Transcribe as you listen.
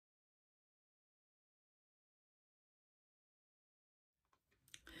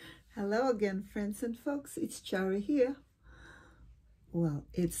Hello again, friends and folks. It's Chari here. Well,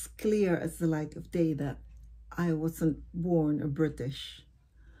 it's clear as the light of day that I wasn't born a British.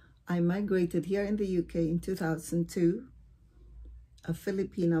 I migrated here in the UK in 2002, a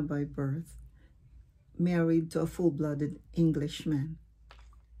Filipina by birth, married to a full-blooded Englishman.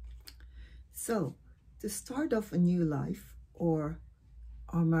 So, to start off a new life, or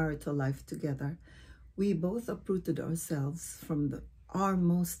our marital life together, we both uprooted ourselves from our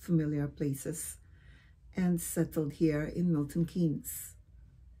most familiar places and settled here in Milton Keynes.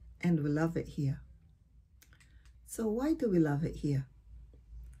 And we love it here. So why do we love it here?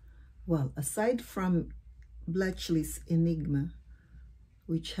 Well, aside from Bletchley's Enigma,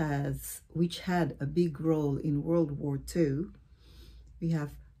 which had a big role in World War II,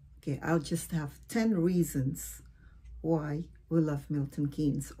 I'll just have 10 reasons why we love Milton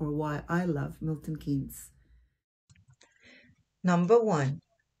Keynes, or why I love Milton Keynes. Number 1,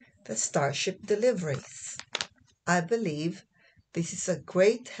 the Starship deliveries. I believe this is a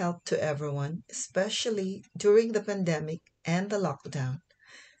great help to everyone, especially during the pandemic and the lockdown.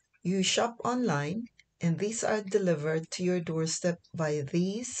 You shop online, and these are delivered to your doorstep by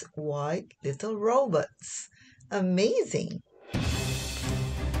these white little robots. Amazing!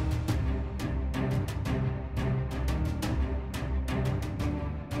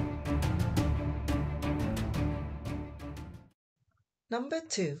 Number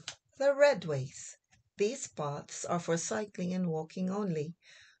 2, the redways. These paths are for cycling and walking only,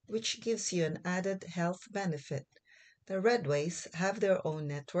 which gives you an added health benefit. The redways have their own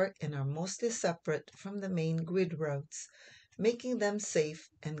network and are mostly separate from the main grid roads, making them safe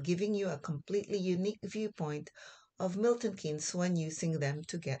and giving you a completely unique viewpoint of Milton Keynes when using them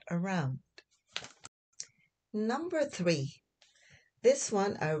to get around. Number 3. This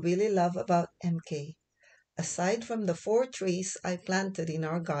one I really love about MK. Aside from the 4 trees I planted in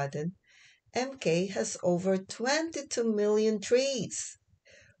our garden, MK has over 22 million trees.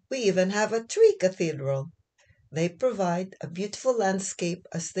 We even have a tree cathedral. They provide a beautiful landscape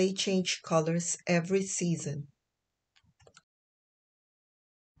as they change colors every season.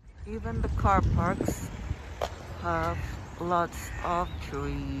 Even the car parks have lots of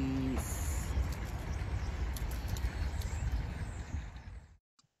trees.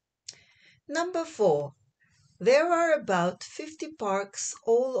 Number 4. There are about 50 parks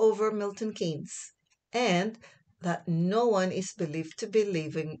all over Milton Keynes, and that no one is believed to be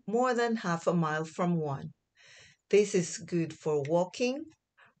living more than half a mile from one. This is good for walking,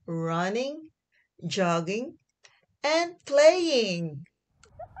 running, jogging, and playing.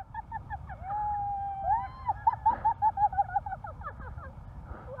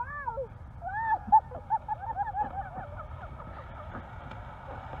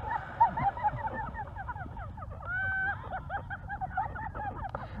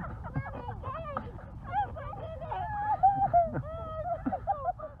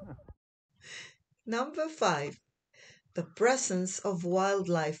 Number 5. The presence of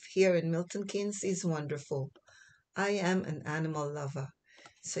wildlife here in Milton Keynes is wonderful. I am an animal lover,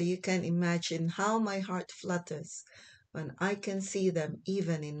 so you can imagine how my heart flutters when I can see them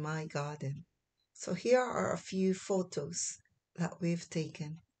even in my garden. So here are a few photos that we've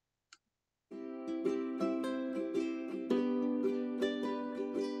taken.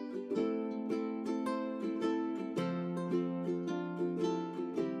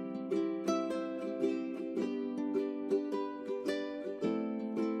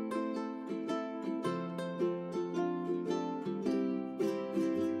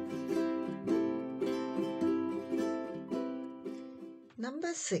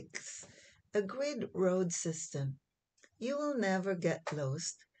 Number 6, a grid road system. You will never get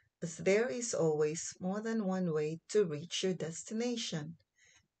lost, as there is always more than one way to reach your destination,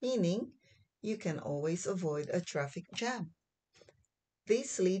 meaning you can always avoid a traffic jam.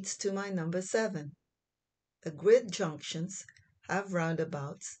 This leads to my number 7. The grid junctions have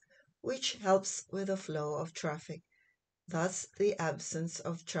roundabouts, which helps with the flow of traffic, thus the absence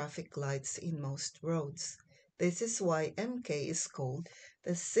of traffic lights in most roads. This is why MK is called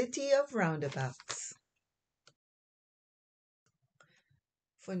the City of Roundabouts.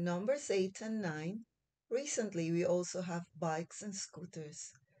 For numbers 8 and 9, recently we also have bikes and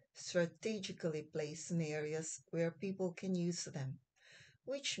scooters strategically placed in areas where people can use them,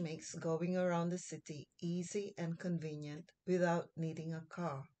 which makes going around the city easy and convenient without needing a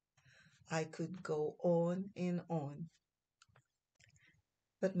car. I could go on and on.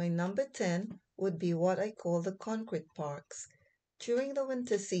 But my number 10 would be what I call the concrete parks. During the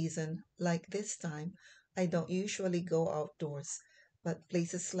winter season, like this time, I don't usually go outdoors, but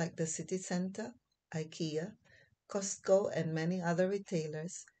places like the city center, IKEA, Costco, and many other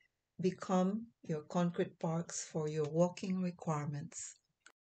retailers become your concrete parks for your walking requirements.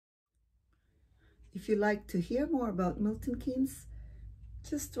 If you'd like to hear more about Milton Keynes,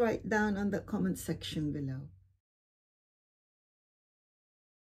 just write down on the comment section below.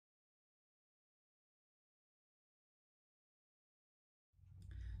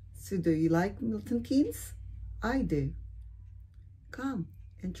 So do you like Milton Keynes? I do. Come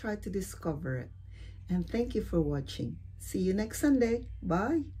and try to discover it. And thank you for watching. See you next Sunday.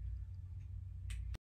 Bye.